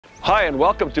Hi and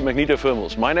welcome to Magneto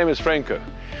Thermals. My name is Franco.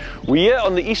 We're here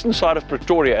on the eastern side of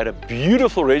Pretoria at a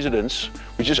beautiful residence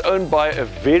which is owned by a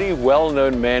very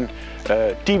well-known man,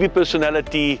 TV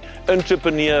personality,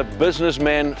 entrepreneur,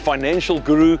 businessman, financial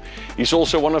guru. He's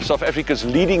also one of South Africa's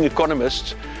leading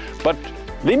economists. But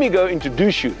let me go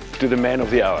introduce you to the man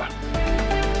of the hour.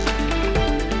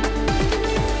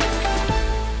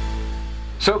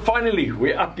 So finally,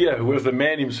 we're up here with the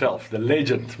man himself, the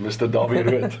legend, Mr. Davie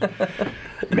Rood.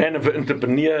 Man of an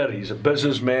entrepreneur, he's a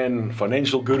businessman,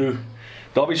 financial guru.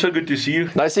 Davie, so good to see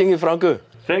you. Nice seeing you, Franco.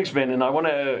 Thanks, man, and I want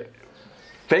to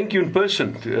thank you in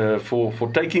person for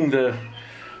taking the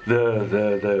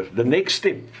next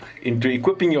step into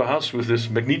equipping your house with this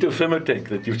Magneto Thermo Tank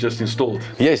that you've just installed.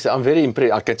 Yes, I'm very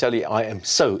impressed. I can tell you, I am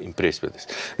so impressed with this.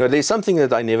 Now, there's something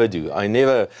that I never do. I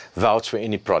never vouch for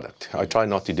any product. I try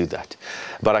not to do that.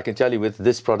 But I can tell you with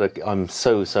this product, I'm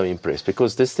so impressed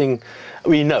because this thing,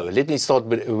 we know, let me start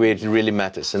with where it really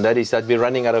matters, and that is that we're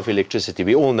running out of electricity.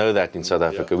 We all know that in South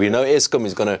Africa. We know Eskom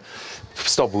is going to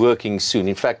stop working soon.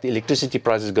 In fact, the electricity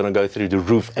price is going to go through the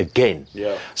roof again.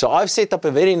 So I've set up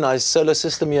a very nice solar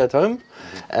system here at home,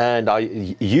 and I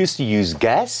used to use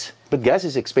gas, but gas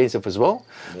is expensive as well.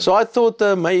 So I thought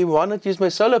maybe why not use my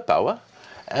solar power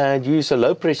and use a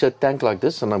low pressure tank like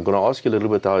this, and I'm going to ask you a little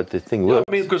bit how the thing works.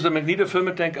 I mean, because the Magneto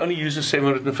Thermo Tank only uses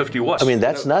 750 watts. I mean,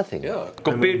 that's nothing. Yeah,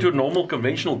 compared to a normal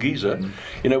conventional geyser,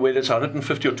 you know, where it's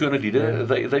 150 or 200 liter,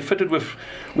 they fitted with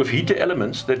heater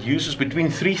elements that uses between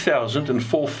 3,000 and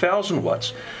 4,000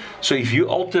 watts. So if you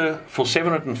alter for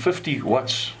 750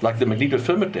 watts, like the Magneto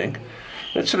Thermo Tank,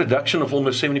 that's a reduction of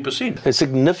almost 70%. A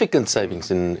significant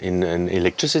savings in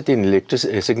electricity, and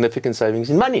a significant savings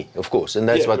in money, of course, and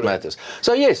that's what matters.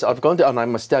 So yes, I've gone to, and I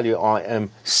must tell you, I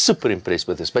am super impressed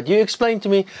with this. But you explained to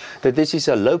me that this is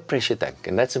a low pressure tank,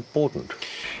 and that's important.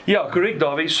 Yeah, correct,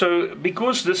 Davie. So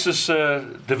because this is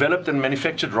developed and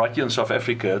manufactured right here in South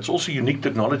Africa, it's also unique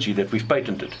technology that we've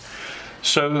patented.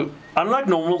 So, unlike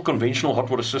normal conventional hot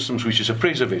water systems, which is a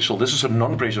pressure vessel, this is a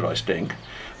non-pressurized tank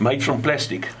made from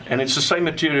plastic, and it's the same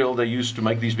material they use to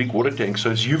make these big water tanks,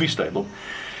 so it's UV stable.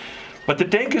 But the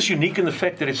tank is unique in the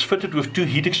fact that it's fitted with two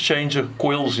heat exchanger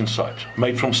coils inside,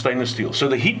 made from stainless steel. So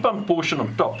the heat pump portion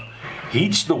on top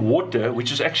heats the water,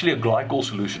 which is actually a glycol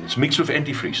solution. It's mixed with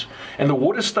antifreeze. And the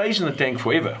water stays in the tank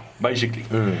forever, basically.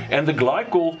 And the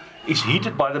glycol is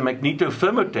heated by the Magneto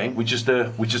Thermo Tank, which is the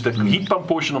heat pump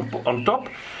portion on top,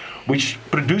 which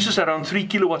produces around 3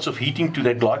 kilowatts of heating to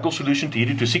that glycol solution to heat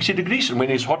it to 60 degrees, and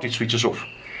when it's hot, it switches off.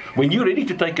 When you're ready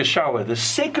to take a shower, the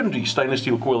secondary stainless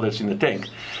steel coil that's in the tank,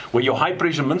 where your high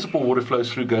pressure municipal water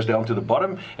flows through, goes down to the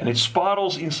bottom, and it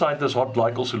spirals inside this hot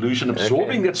glycol solution,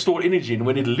 absorbing that stored energy, and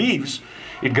when it leaves,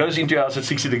 it goes into your house at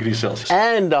 60 degrees Celsius.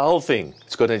 And the whole thing,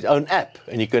 it's got its own app,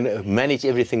 and you can manage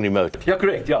everything remote. Yeah,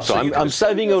 correct. Yeah. So I'm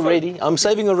saving already. I'm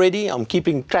saving already. I'm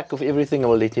keeping track of everything. I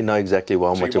will let you know exactly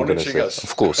how much I'm going to save.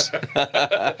 Of course.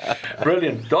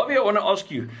 Brilliant. Davie, I want to ask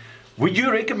you, would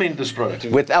you recommend this product?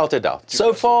 Without a doubt.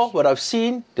 So far, what I've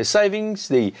seen, the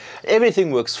savings,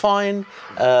 everything works fine.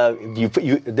 The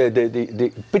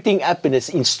putting app and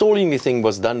installing the thing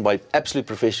was done by absolute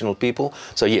professional people.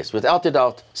 So yes, without a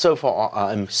doubt, so far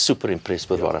I'm super impressed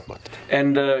with what I've got.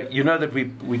 And you know that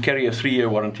we carry a 3-year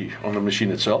warranty on the machine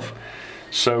itself.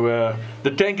 So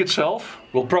the tank itself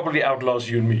will probably outlast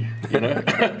you and me, you know.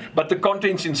 But the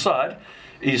contents inside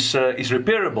is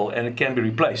repairable, and it can be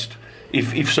replaced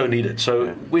if so needed.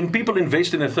 So when people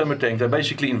invest in a thermo tank, they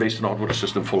basically invest in a hot water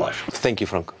system for life. Thank you,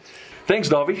 Franco. Thanks,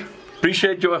 Davie.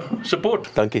 Appreciate your support.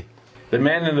 Thank you. The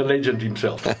man and the legend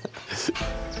himself.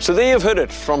 So there you've heard it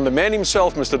from the man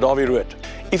himself, Mr. Davie Rood.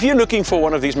 If you're looking for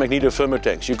one of these Magneto Thermo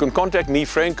tanks, you can contact me,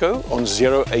 Franco, on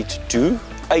 082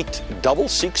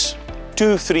 866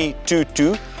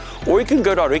 2322, or you can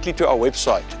go directly to our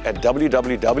website at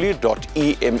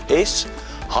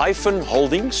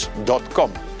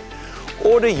www.ems-holdings.com.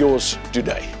 Order yours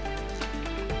today.